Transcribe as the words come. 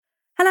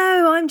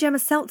I'm Gemma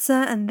Seltzer,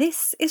 and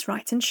this is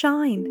Write and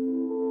Shine.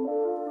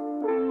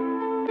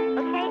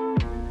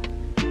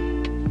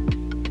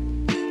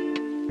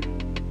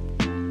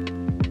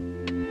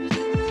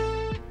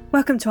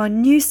 Welcome to our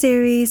new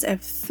series of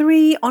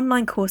 3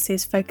 online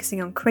courses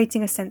focusing on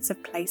creating a sense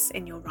of place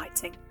in your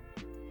writing.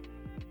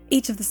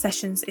 Each of the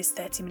sessions is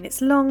 30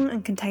 minutes long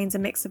and contains a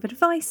mix of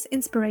advice,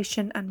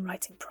 inspiration, and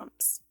writing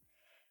prompts.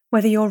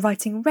 Whether you're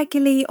writing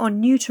regularly or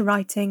new to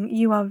writing,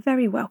 you are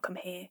very welcome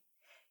here.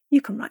 You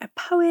can write a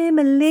poem,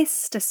 a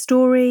list, a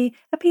story,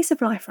 a piece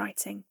of life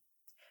writing.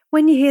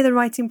 When you hear the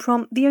writing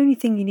prompt, the only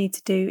thing you need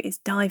to do is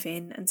dive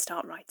in and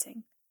start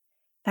writing.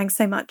 Thanks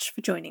so much for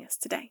joining us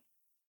today.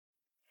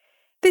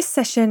 This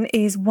session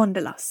is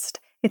Wanderlust.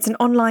 It's an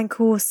online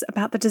course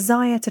about the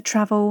desire to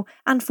travel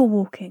and for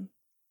walking.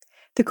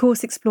 The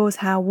course explores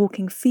how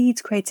walking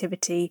feeds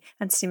creativity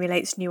and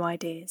stimulates new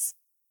ideas.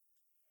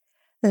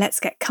 Let's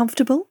get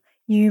comfortable.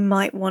 You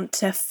might want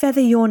to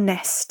feather your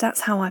nest.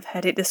 That's how I've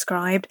heard it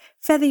described.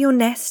 Feather your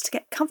nest,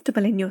 get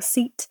comfortable in your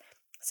seat,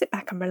 sit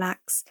back and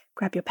relax,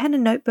 grab your pen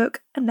and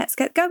notebook, and let's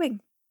get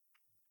going.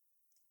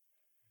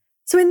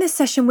 So in this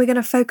session, we're going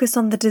to focus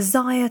on the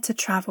desire to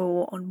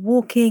travel, on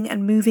walking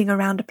and moving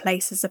around a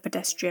place as a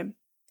pedestrian.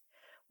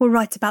 We'll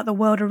write about the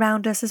world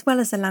around us as well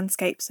as the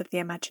landscapes of the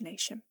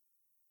imagination.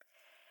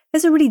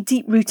 There's a really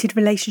deep-rooted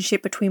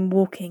relationship between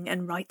walking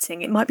and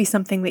writing. It might be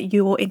something that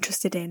you're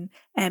interested in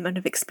and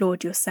have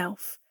explored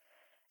yourself.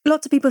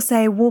 Lots of people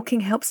say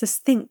walking helps us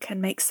think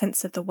and make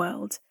sense of the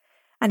world.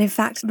 And in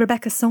fact,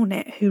 Rebecca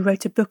Solnit, who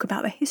wrote a book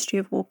about the history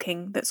of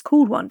walking that's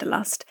called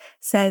Wanderlust,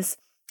 says,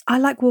 "I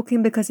like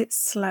walking because it's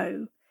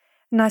slow,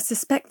 and I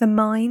suspect the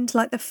mind,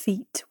 like the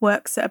feet,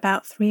 works at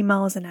about 3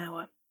 miles an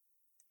hour.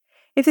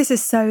 If this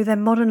is so,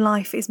 then modern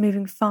life is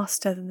moving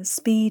faster than the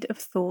speed of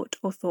thought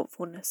or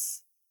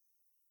thoughtfulness."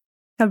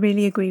 I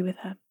really agree with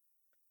her.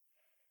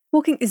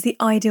 Walking is the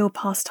ideal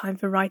pastime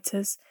for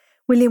writers.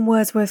 William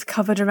Wordsworth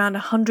covered around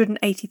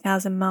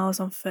 180,000 miles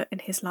on foot in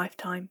his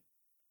lifetime.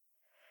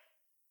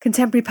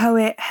 Contemporary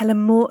poet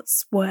Helen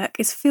Mort's work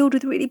is filled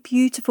with really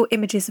beautiful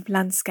images of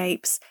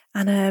landscapes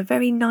and a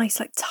very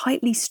nice,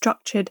 tightly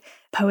structured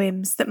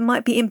poems that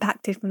might be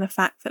impacted from the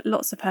fact that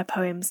lots of her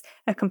poems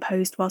are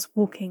composed whilst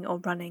walking or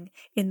running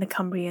in the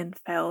Cumbrian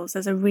fells.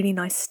 There's a really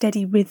nice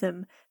steady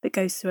rhythm that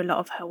goes through a lot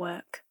of her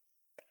work.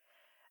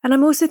 And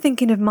I'm also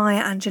thinking of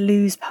Maya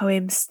Angelou's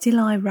poem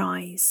Still I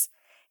Rise.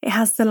 It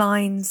has the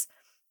lines,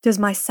 "Does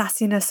my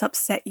sassiness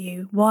upset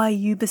you? Why are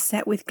you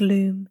beset with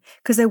gloom?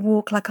 'Cause I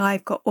walk like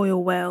I've got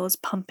oil wells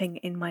pumping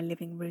in my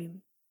living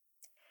room."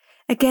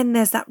 Again,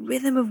 there's that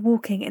rhythm of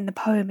walking in the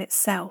poem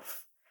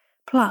itself.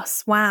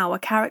 Plus, wow, a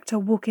character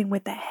walking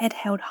with their head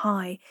held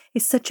high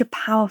is such a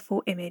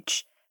powerful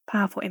image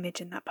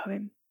in that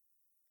poem.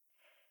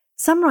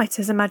 Some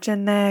writers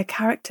imagine their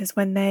characters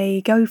when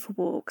they go for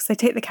walks. They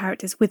take the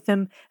characters with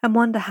them and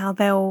wonder how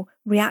they'll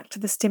react to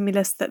the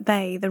stimulus that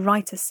the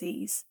writer,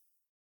 sees.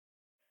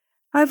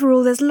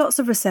 Overall, there's lots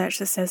of research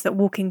that says that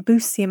walking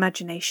boosts the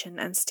imagination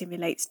and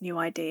stimulates new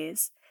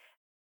ideas.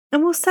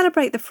 And we'll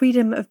celebrate the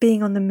freedom of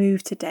being on the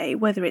move today,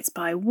 whether it's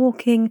by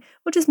walking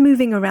or just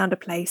moving around a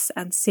place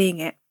and seeing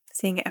it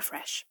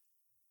afresh.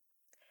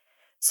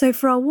 So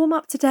for our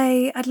warm-up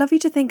today, I'd love you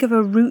to think of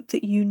a route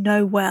that you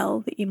know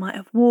well, that you might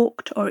have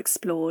walked or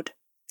explored.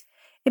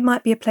 It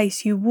might be a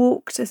place you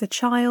walked as a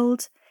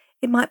child.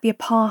 It might be a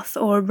path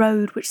or a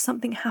road which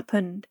something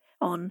happened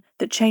on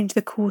that changed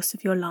the course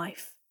of your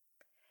life.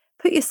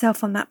 Put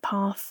yourself on that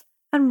path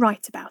and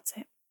write about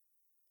it.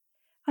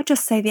 I'll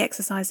just say the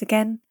exercise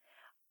again.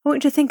 I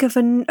want you to think of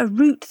a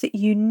route that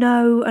you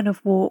know and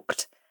have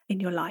walked in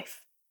your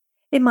life.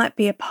 It might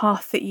be a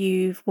path that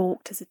you've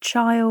walked as a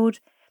child.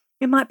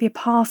 It might be a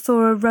path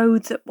or a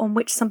road on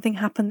which something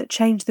happened that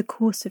changed the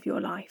course of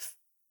your life.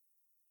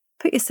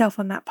 Put yourself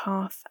on that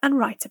path and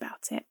write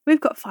about it.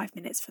 We've got 5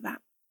 minutes for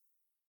that.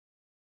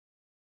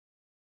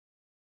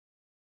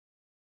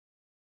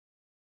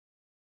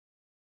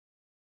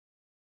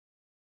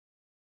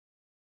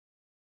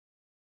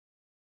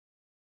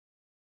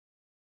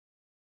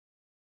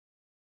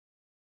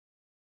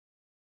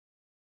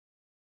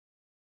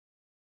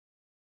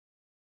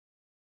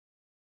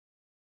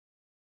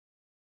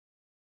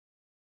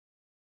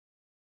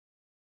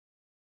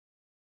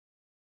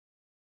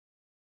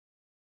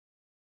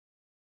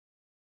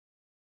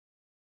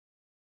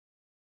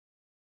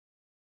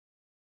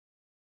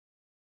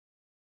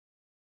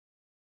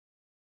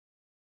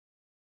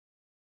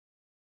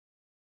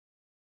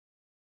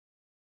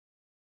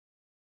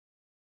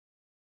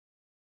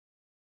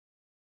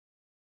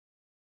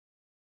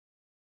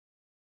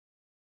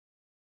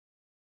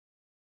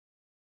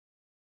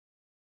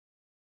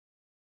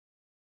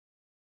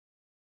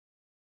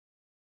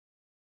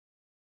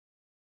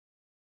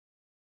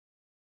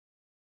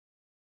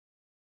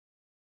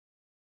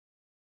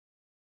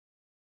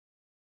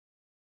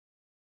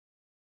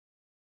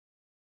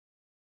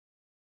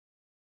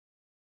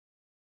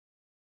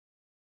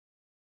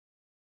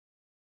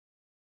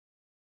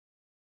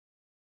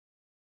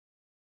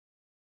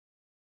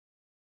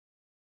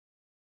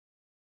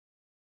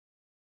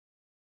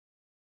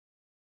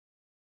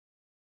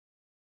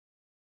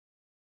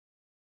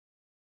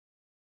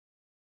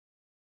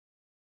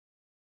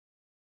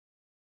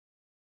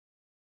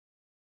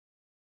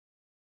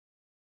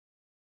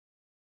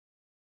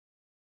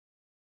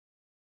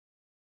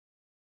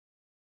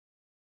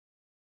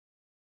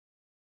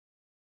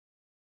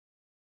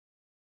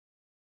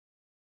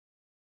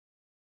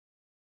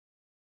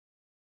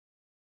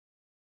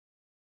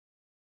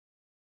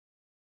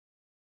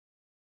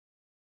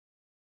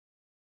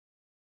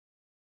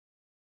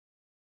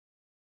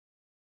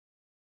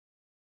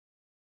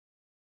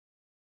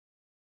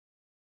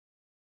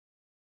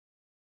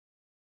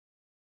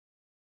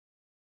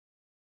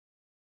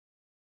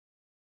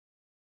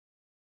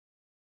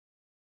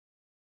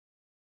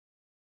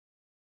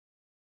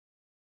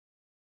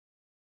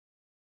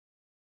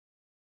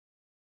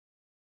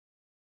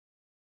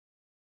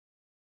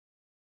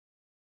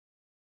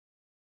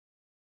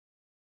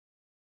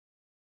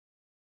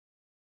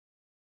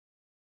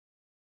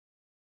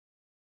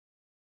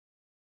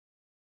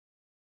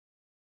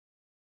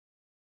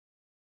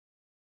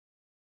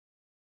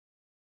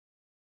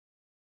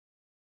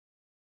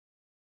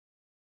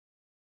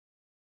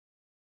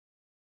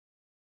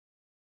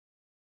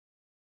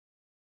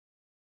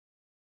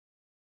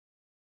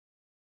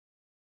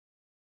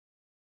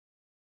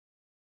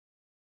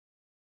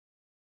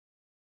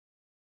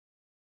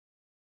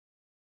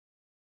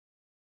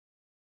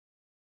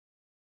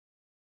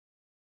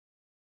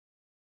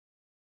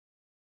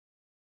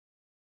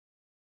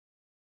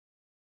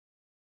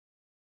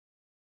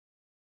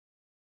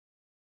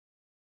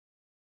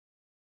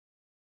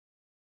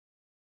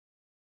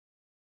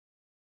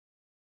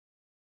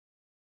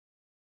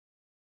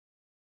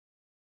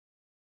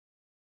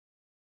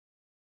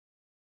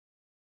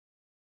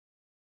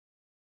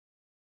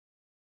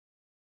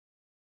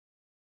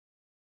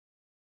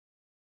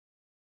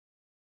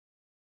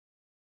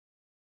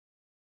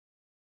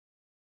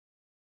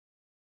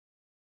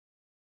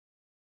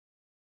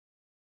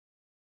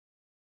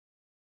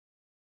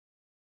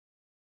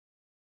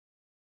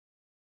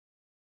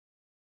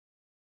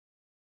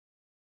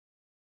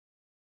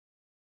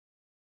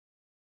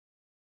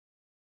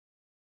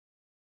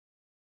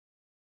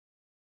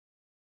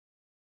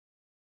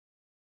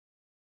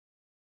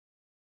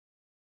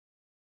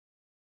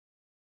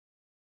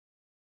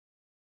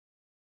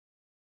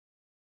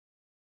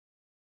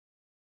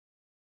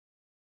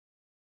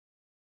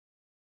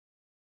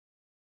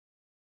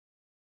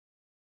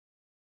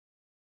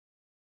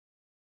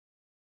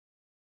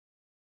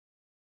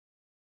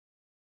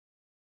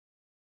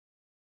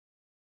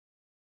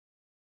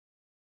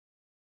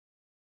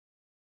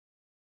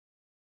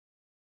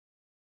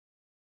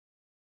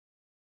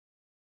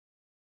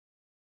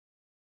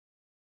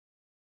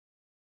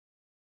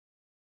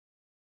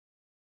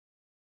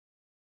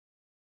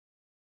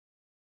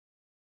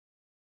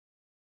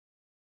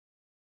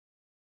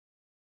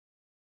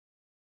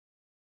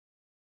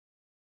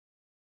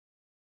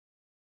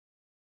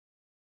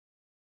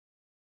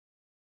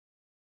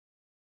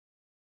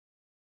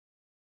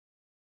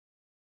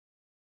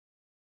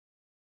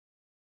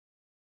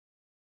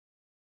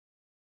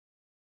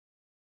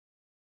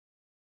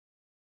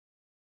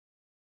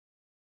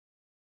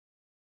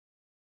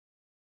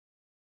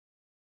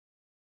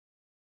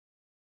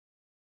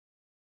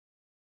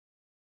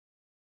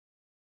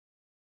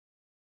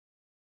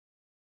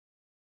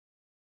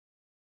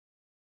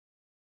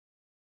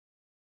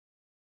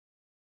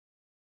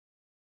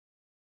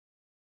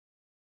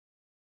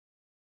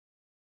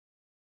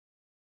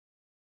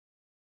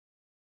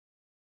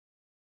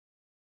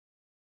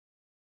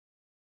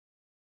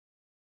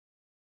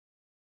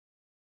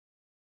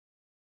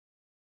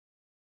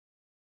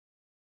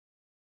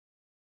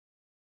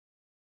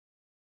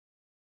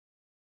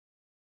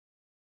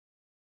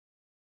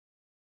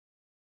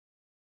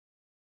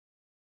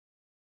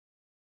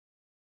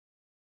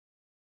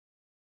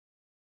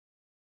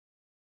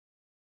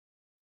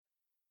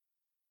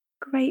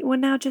 Great. Well,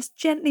 now just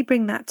gently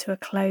bring that to a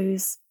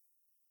close.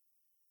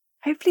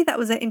 Hopefully, that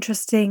was an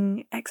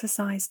interesting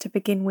exercise to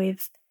begin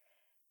with.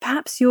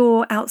 Perhaps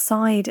you're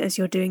outside as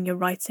you're doing your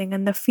writing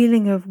and the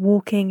feeling of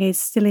walking is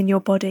still in your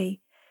body.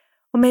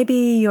 Or maybe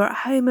you're at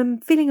home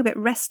and feeling a bit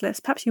restless.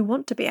 Perhaps you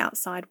want to be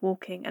outside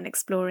walking and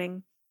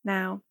exploring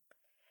now.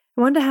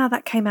 I wonder how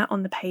that came out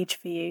on the page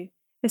for you.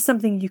 It's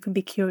something you can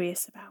be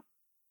curious about.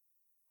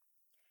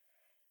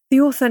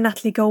 The author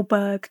Natalie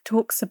Goldberg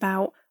talks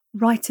about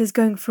writers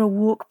going for a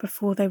walk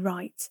before they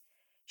write.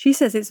 She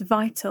says it's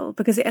vital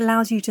because it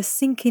allows you to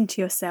sink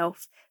into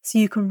yourself so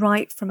you can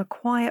write from a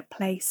quiet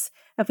place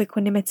of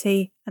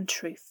equanimity and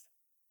truth.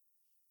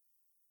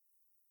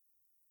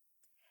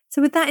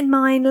 So with that in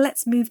mind,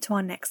 let's move to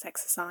our next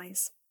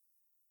exercise.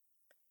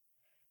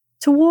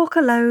 To walk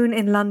alone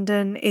in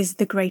London is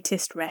the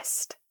greatest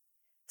rest.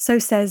 So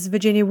says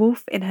Virginia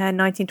Woolf in her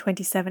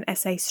 1927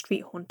 essay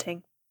Street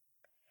Haunting.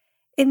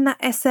 In that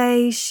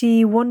essay,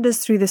 she wanders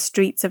through the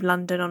streets of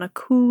London on a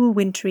cool,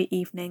 wintry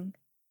evening.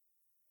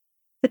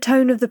 The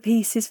tone of the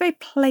piece is very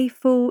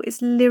playful,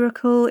 it's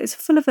lyrical, it's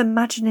full of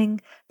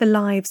imagining the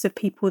lives of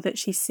people that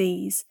she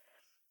sees,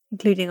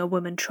 including a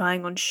woman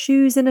trying on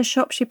shoes in a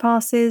shop she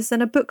passes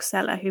and a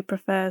bookseller who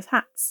prefers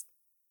hats.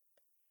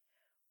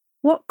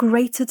 What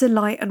greater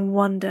delight and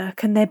wonder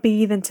can there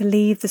be than to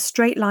leave the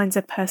straight lines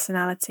of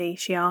personality,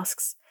 she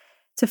asks,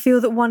 to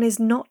feel that one is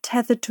not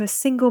tethered to a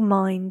single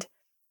mind,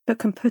 but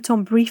can put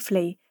on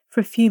briefly, for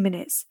a few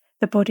minutes,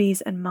 the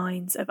bodies and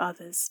minds of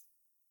others.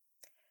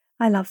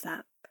 I love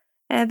that.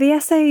 The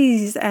essay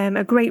is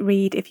a great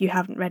read if you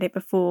haven't read it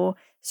before.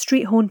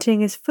 Street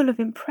Haunting is full of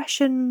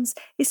impressions,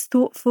 it's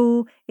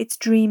thoughtful, it's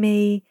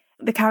dreamy.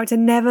 The character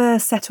never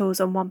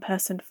settles on one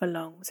person for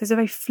long, so it's a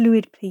very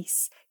fluid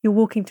piece. You're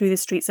walking through the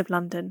streets of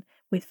London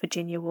with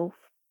Virginia Woolf.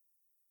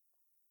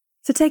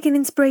 So taking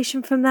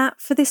inspiration from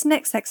that, for this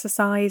next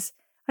exercise,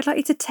 I'd like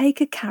you to take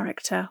a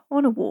character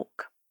on a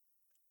walk.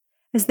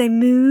 As they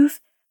move,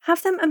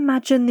 have them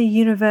imagine the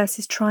universe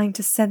is trying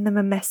to send them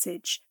a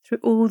message through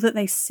all that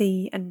they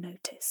see and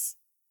notice.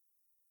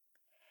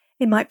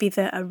 It might be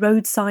that a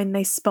road sign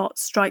they spot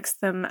strikes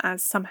them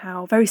as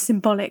somehow very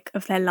symbolic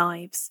of their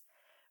lives,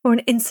 or an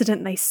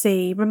incident they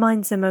see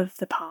reminds them of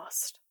the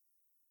past.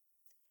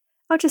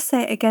 I'll just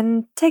say it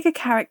again, take a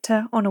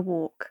character on a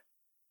walk.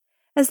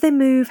 As they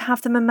move,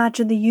 have them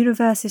imagine the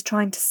universe is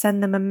trying to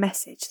send them a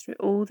message through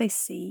all they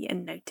see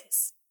and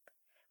notice.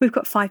 We've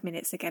got 5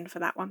 minutes again for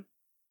that one.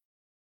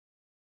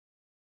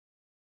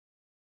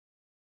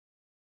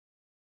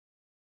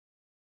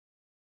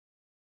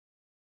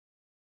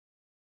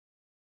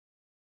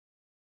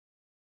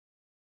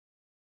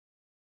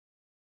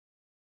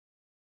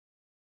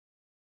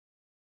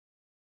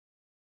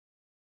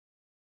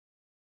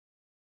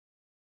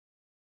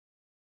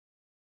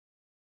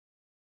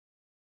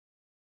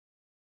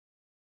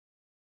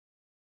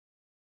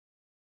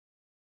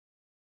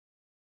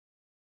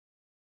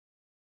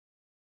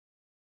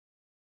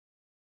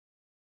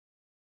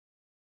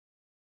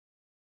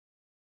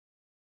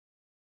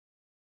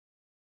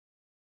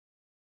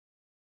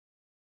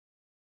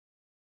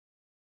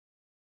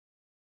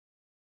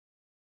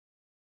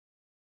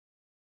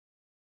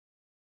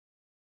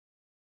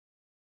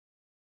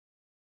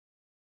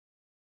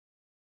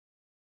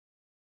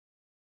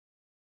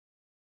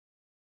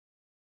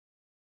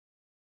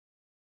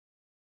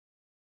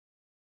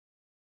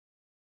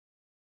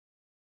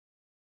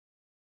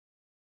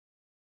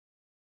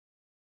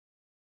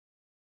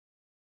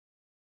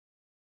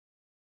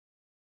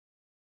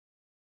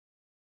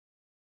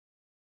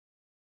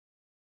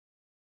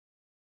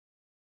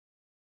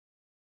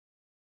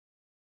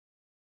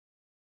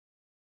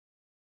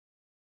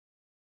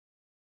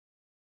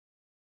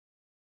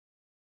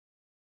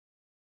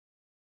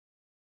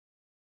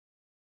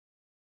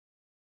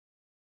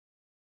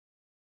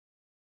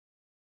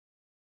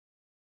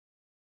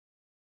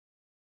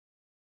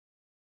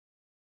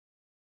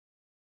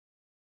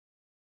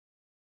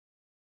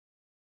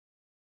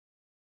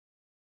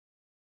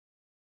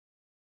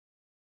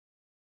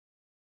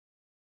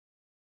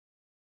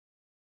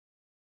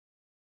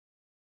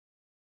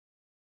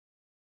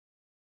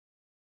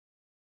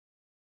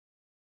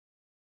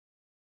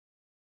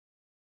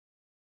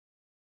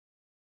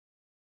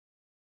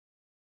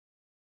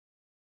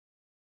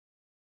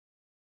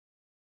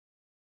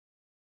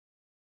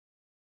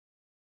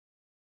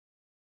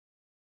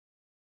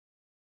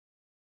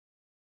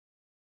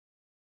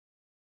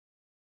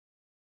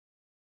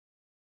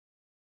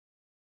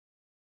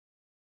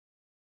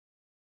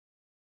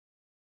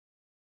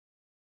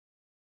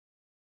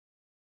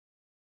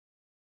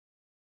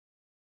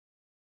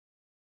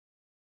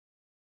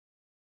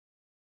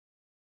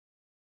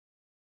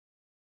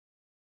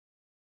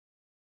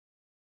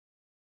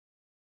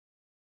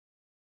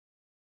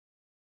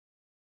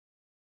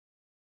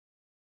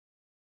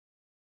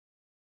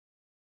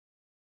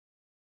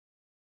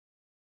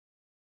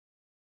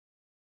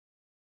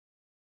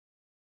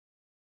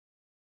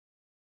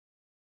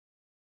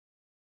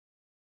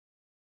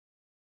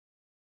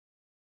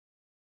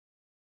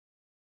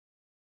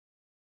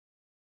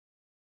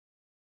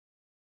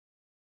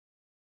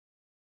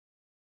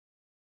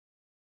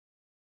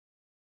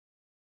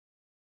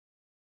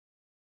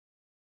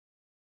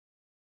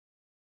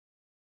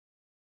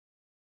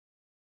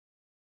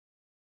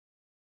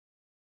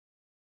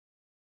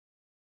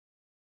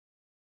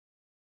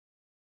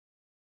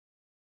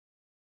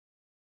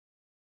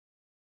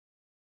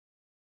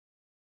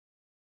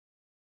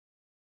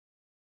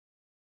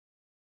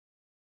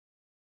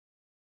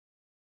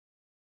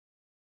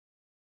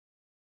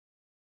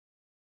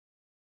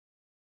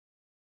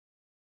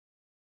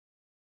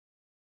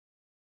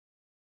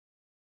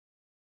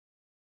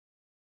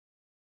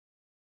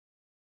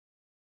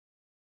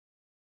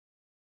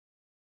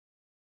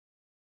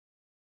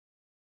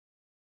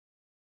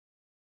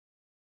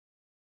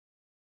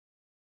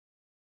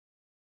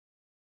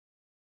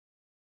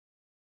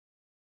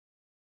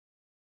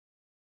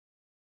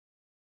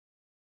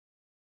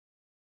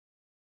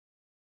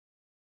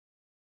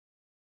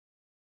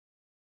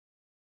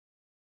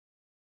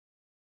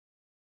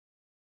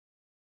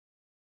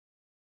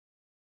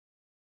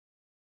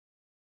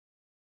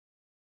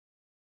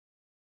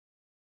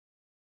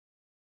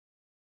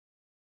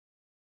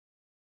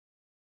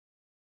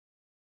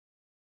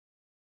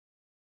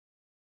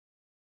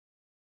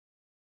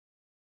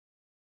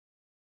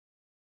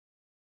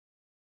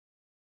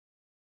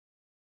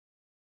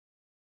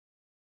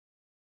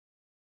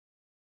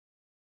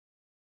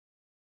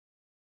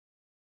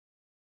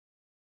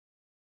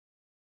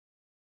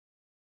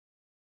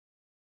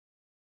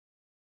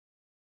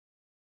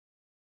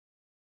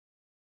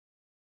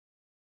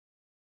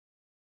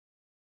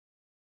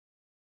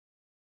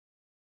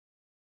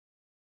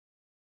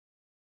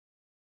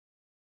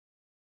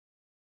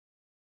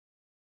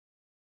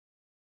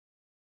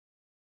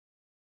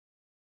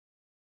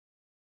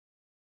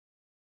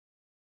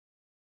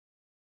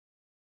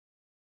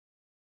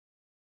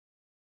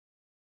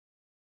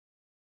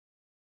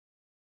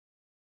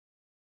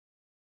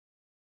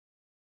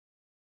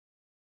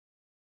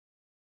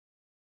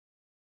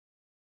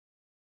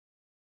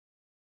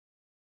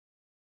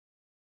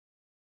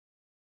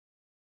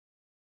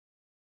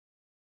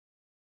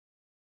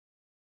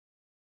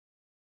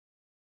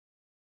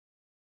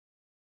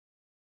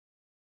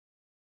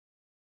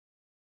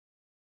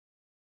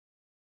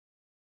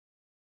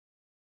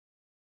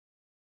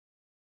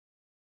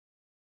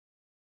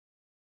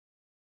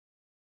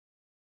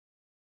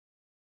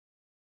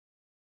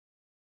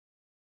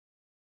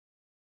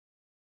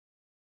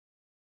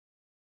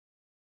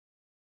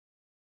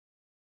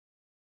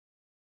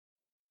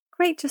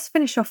 Great, just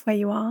finish off where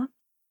you are.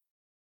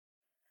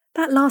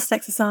 That last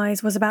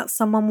exercise was about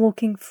someone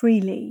walking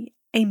freely,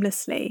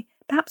 aimlessly,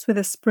 perhaps with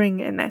a spring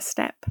in their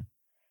step.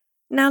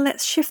 Now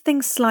let's shift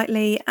things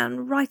slightly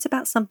and write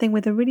about something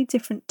with a really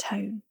different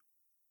tone.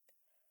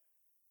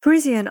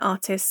 Parisian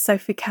artist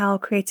Sophie Calle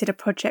created a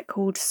project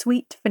called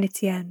Suite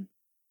Venetienne.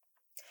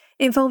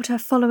 It involved her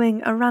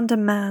following a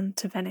random man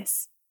to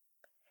Venice.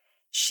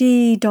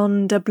 She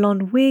donned a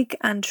blonde wig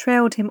and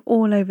trailed him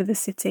all over the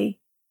city.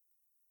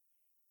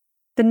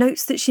 The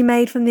notes that she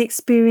made from the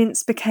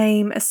experience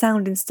became a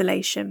sound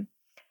installation.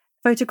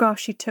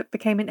 Photographs she took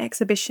became an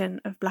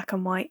exhibition of black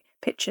and white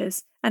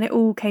pictures, and it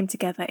all came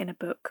together in a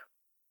book.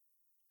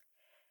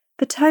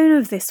 The tone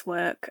of this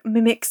work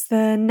mimics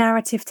the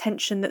narrative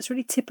tension that's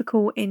really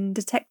typical in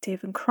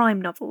detective and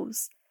crime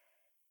novels.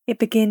 It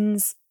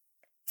begins,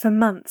 "For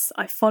months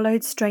I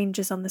followed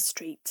strangers on the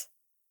street.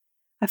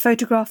 I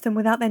photographed them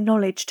without their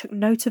knowledge, took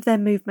note of their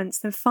movements,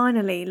 then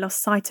finally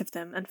lost sight of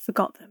them and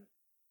forgot them."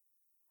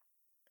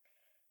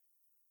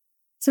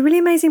 It's a really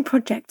amazing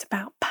project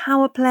about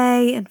power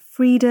play and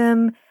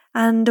freedom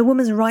and a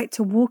woman's right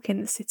to walk in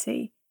the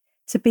city,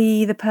 to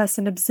be the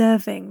person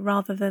observing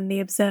rather than the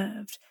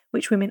observed,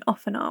 which women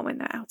often are when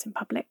they're out in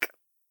public.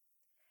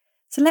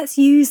 So let's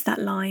use that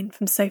line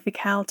from Sophie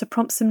Calle to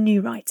prompt some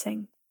new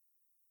writing.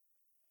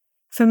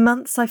 "For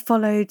months I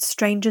followed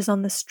strangers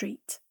on the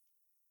street."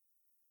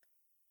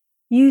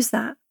 Use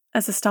that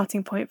as a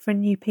starting point for a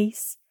new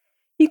piece.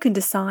 You can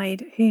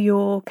decide who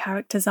your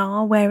characters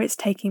are, where it's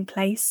taking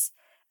place.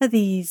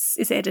 Is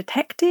it a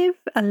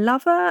detective, a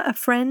lover, a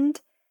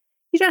friend?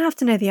 You don't have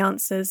to know the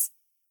answers.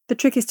 The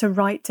trick is to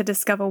write to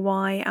discover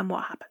why and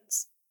what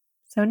happens.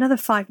 So another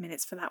 5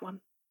 minutes for that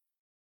one.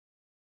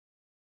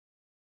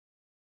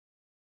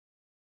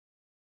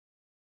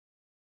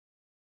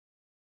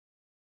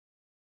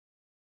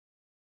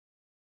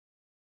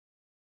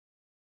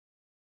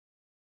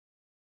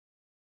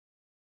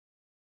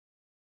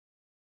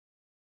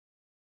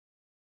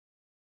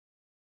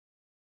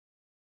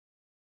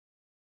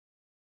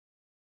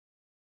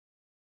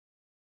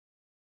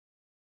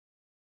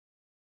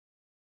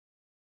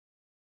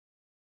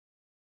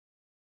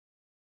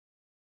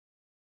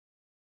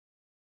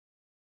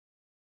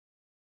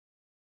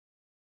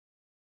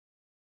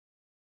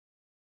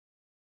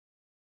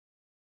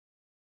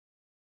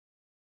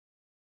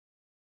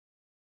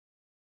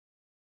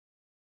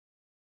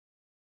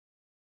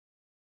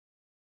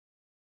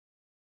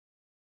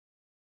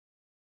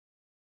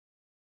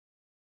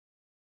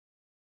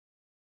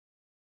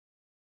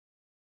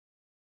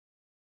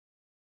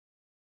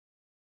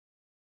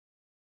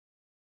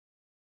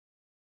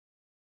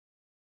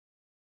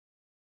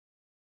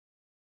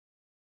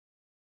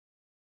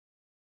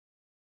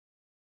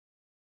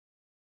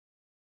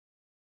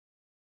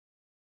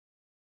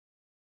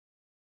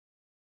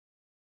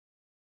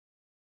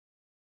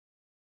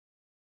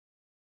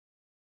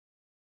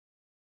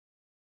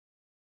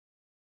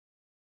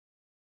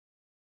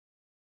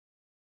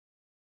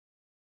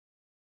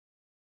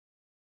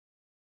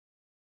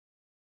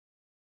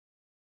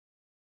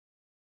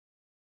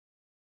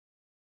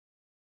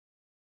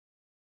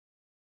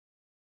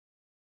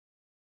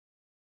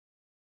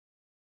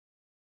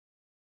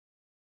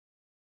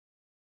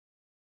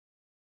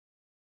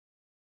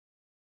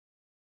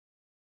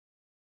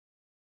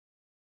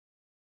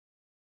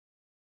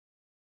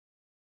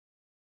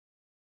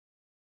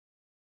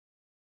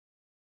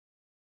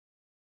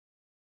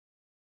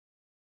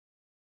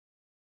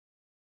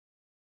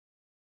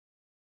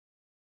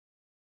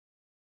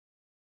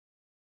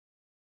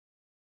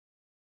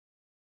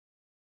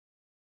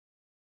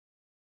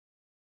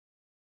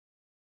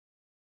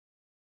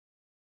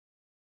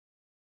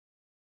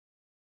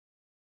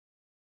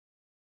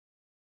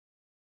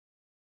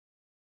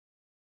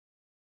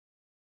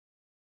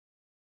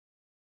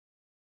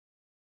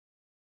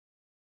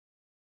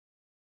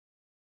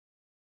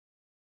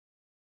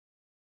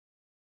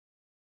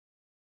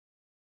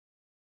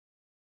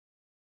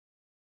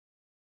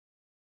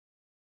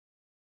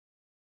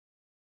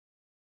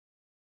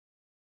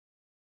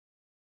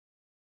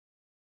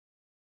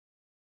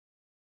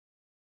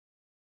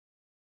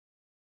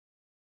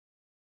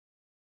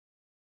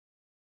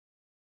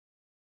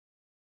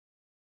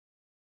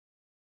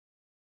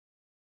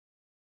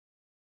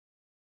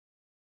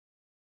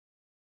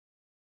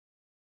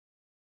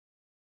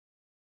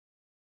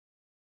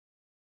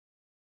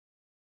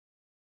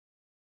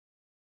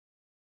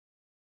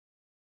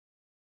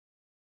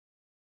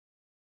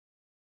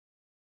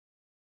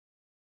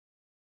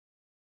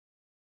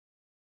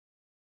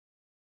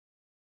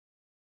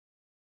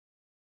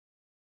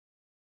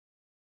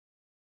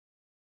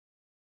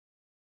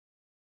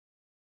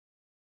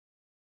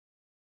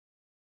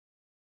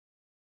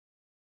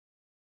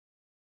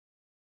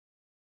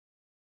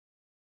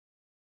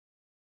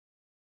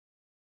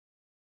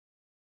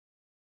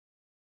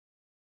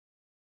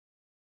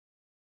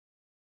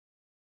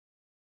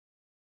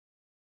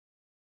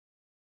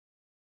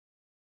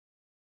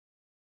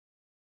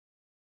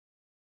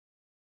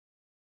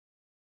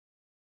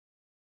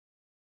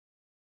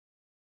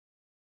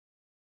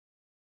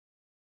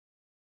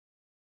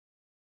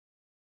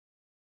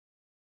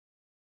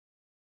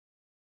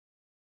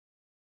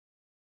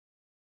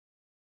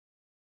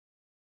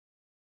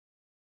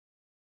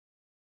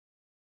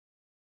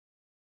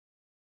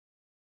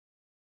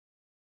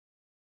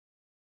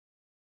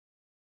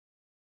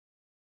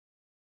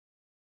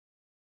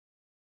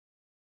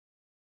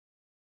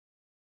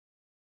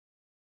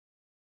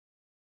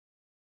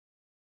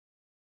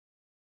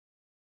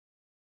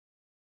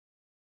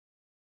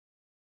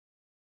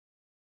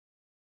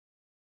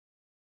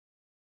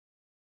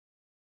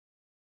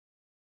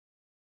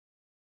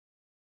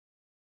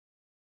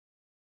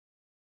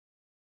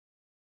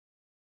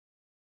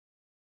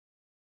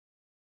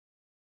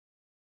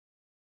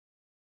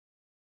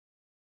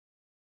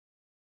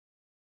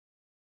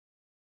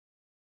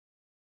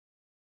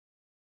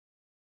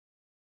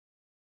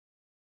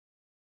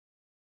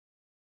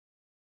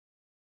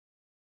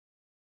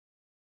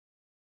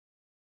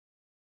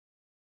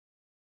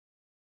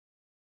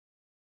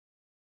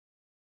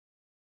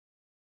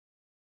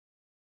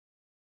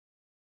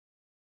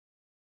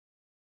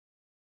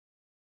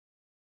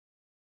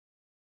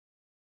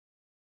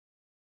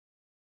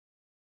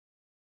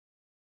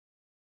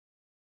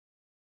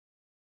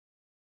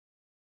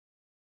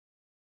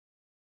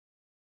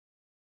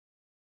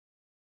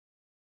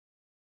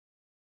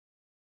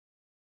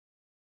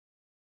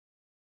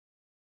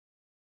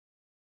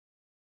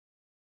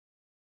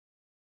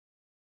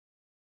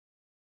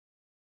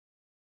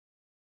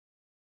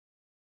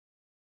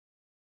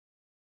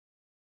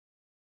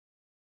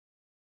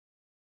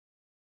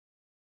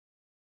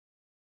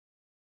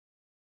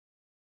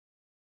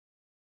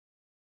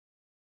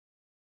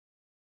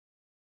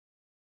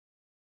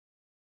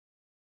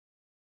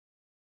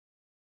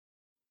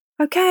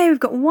 Okay, we've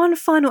got one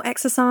final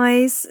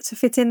exercise to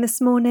fit in this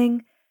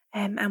morning,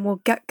 and we'll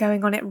get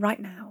going on it right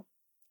now.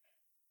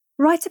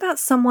 Write about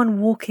someone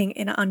walking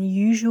in an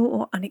unusual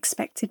or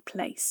unexpected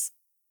place.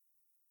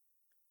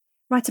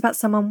 Write about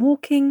someone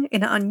walking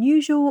in an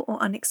unusual or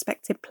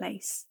unexpected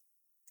place.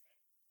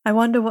 I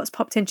wonder what's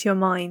popped into your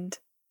mind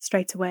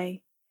straight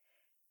away.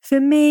 For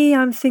me,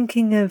 I'm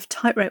thinking of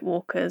tightrope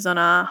walkers on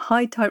a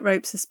high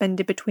tightrope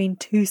suspended between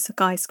two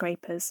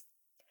skyscrapers.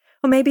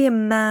 Or maybe a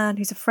man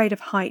who's afraid of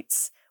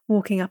heights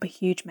walking up a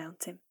huge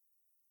mountain.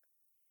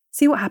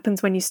 See what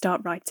happens when you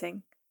start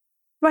writing.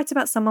 Write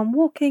about someone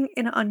walking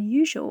in an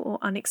unusual or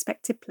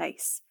unexpected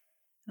place.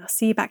 And I'll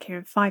see you back here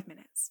in 5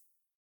 minutes.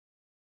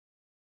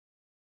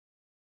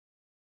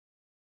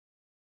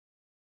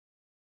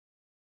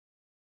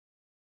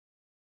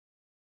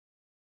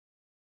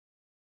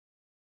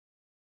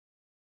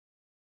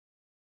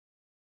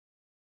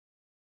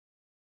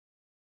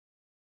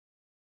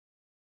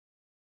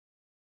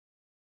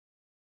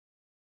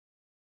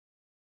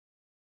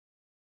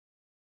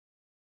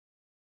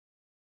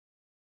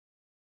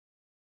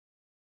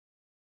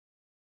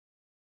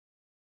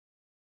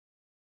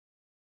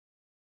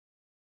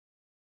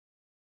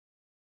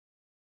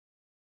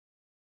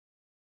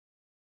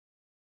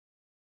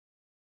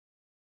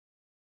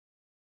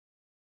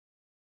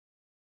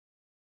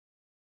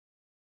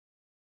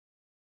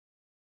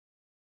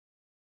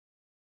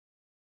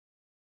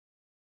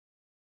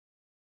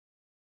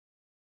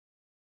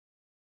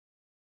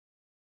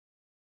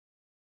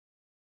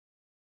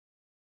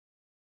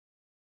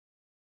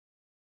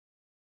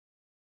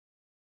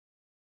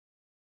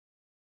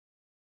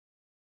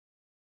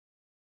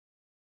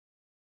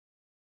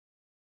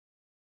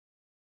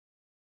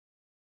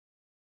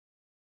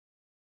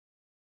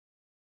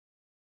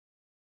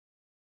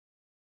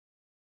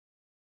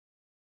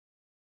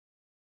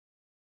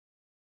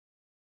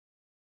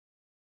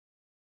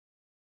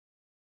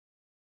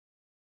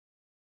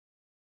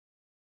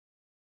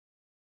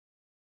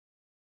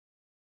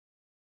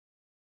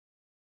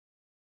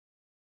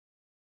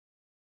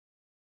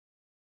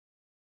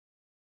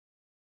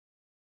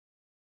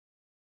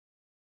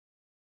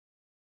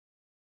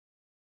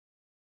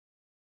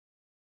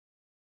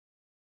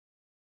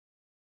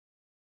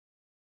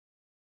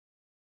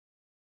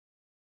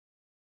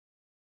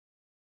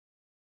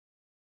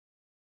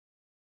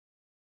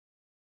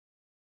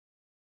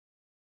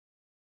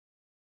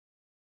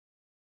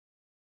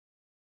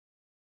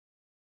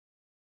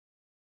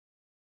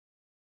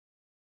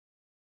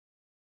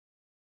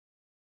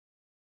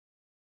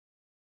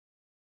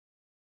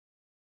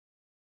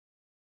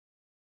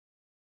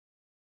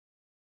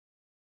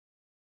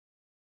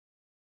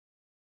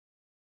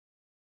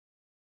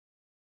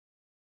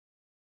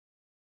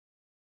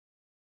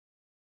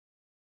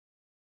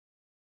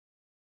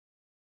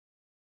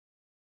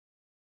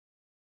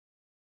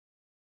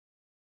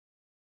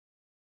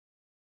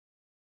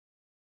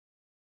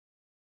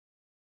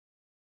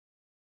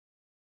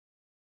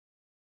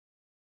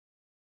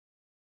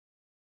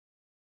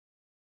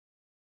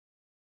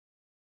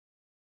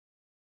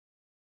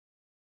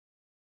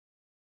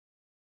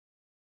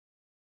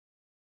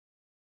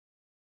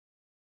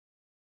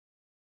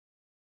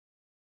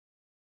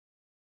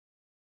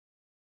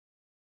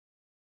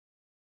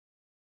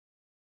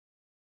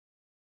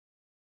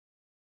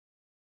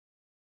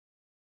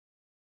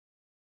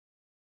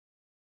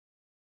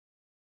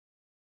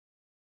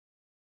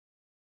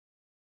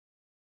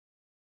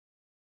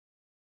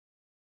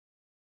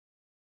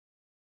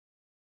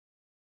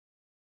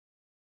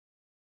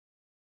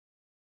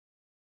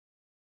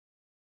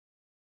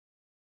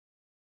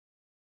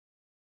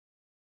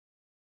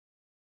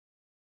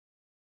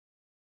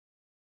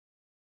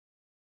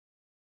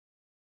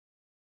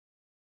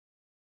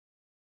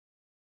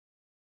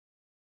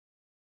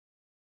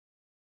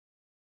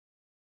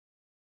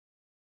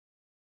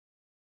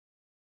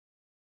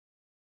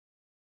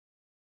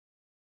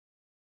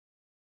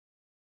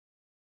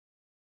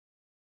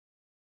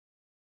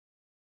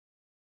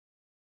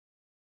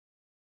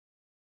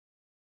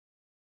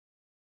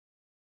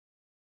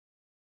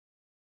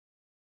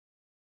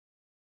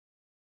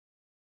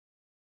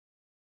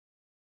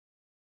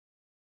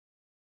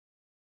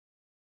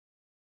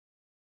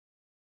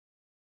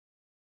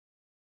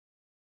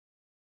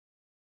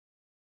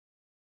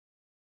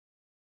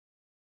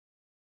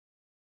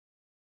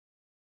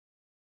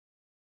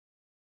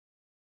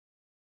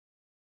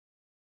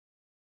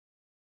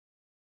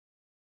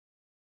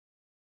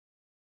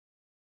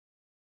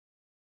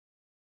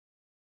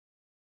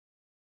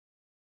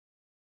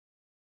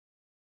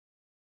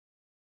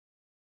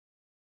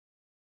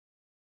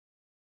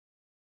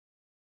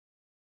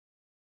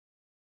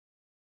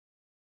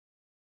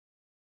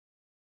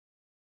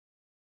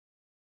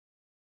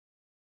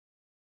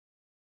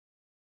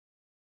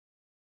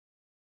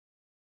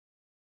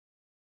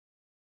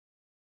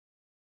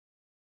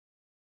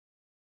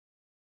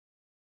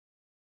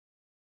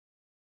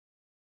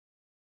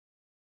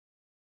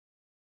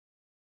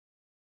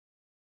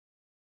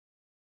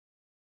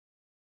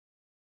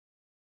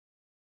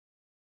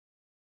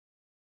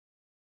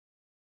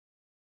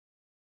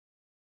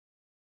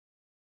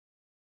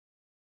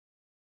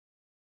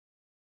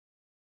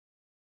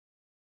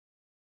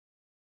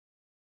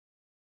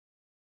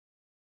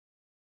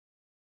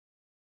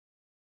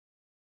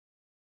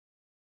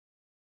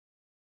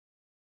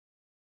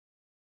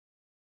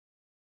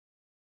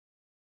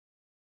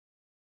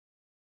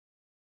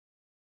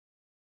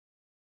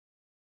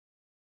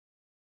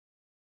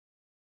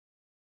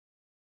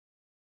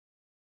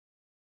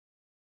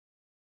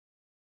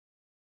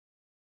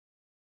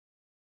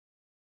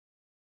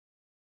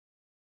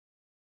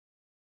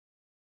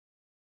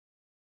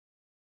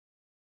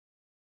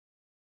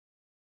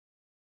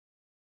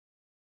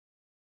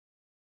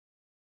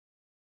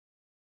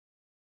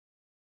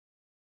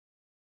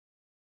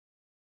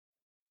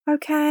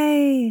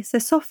 Okay, so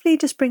softly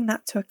just bring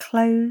that to a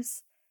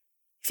close.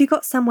 If you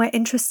got somewhere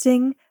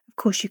interesting, of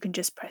course you can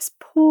just press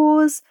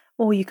pause,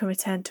 or you can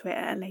return to it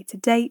at a later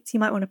date. You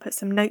might want to put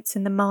some notes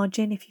in the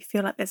margin if you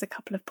feel like there's a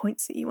couple of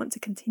points that you want to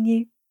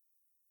continue.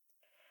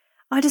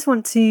 I just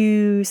want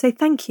to say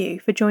thank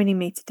you for joining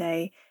me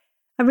today.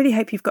 I really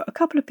hope you've got a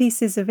couple of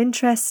pieces of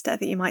interest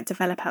that you might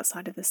develop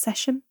outside of the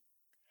session.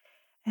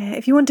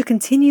 If you want to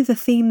continue the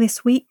theme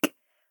this week,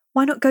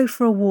 why not go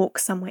for a walk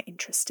somewhere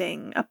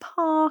interesting? A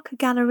park, a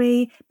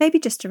gallery, maybe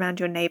just around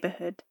your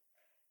neighbourhood.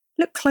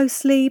 Look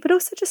closely, but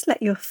also just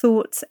let your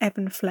thoughts ebb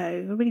and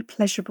flow, a really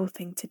pleasurable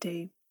thing to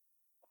do.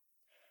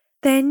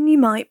 Then you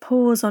might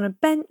pause on a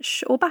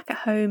bench or back at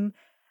home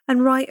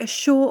and write a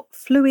short,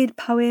 fluid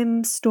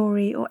poem,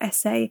 story, or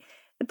essay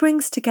that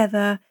brings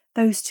together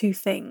those two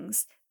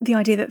things. The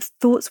idea that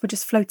thoughts were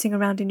just floating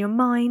around in your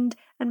mind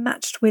and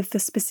matched with the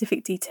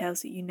specific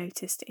details that you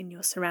noticed in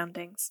your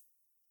surroundings.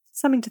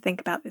 Something to think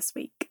about this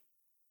week.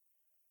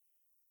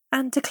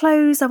 And to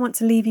close, I want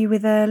to leave you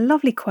with a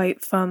lovely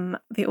quote from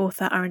the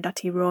author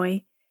Arundhati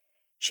Roy.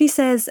 She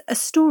says, "A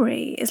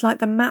story is like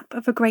the map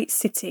of a great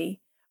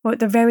city, or at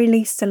the very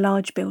least a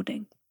large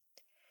building.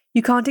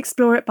 You can't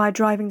explore it by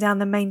driving down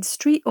the main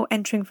street or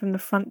entering from the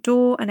front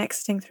door and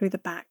exiting through the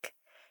back.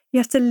 You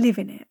have to live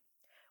in it.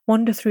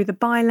 Wander through the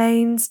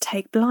by-lanes,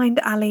 take blind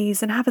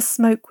alleys, and have a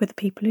smoke with the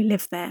people who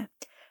live there.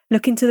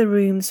 Look into the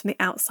rooms from the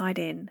outside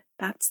in.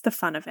 That's the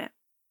fun of it."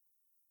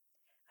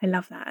 I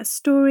love that. A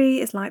story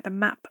is like the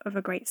map of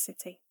a great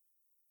city.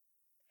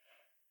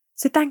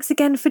 So thanks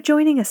again for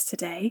joining us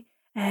today.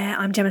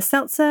 I'm Gemma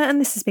Seltzer, and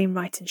this has been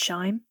Write and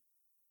Shine.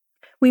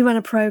 We run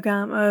a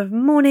programme of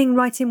morning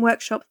writing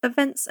workshops,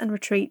 events and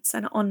retreats,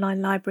 and an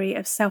online library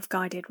of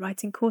self-guided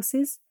writing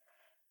courses.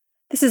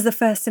 This is the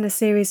first in a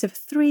series of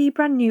 3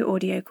 brand new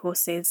audio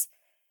courses.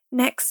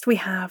 Next, we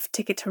have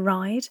Ticket to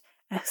Ride,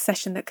 a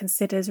session that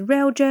considers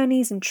rail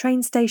journeys and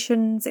train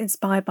stations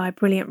inspired by a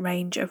brilliant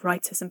range of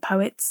writers and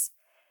poets.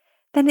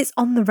 Then it's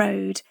On the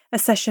Road, a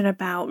session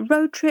about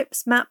road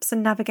trips, maps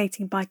and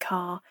navigating by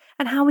car,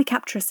 and how we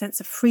capture a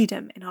sense of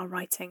freedom in our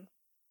writing.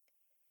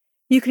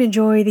 You can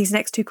enjoy these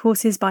next 2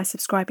 courses by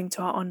subscribing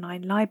to our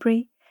online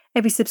library.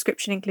 Every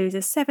subscription includes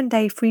a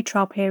 7-day free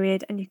trial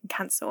period, and you can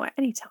cancel at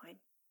any time.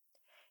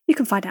 You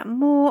can find out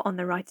more on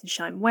the Write and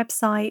Shine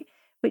website,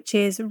 which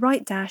is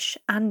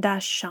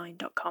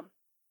write-and-shine.com.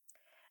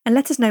 And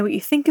let us know what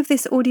you think of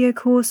this audio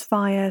course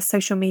via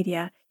social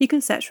media. You can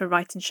search for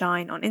Write and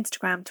Shine on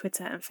Instagram,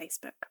 Twitter and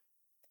Facebook.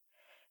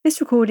 This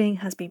recording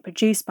has been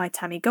produced by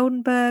Tammy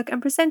Goldenberg and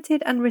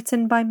presented and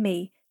written by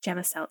me,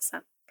 Gemma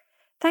Seltzer.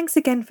 Thanks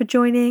again for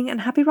joining,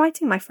 and happy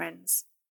writing, my friends.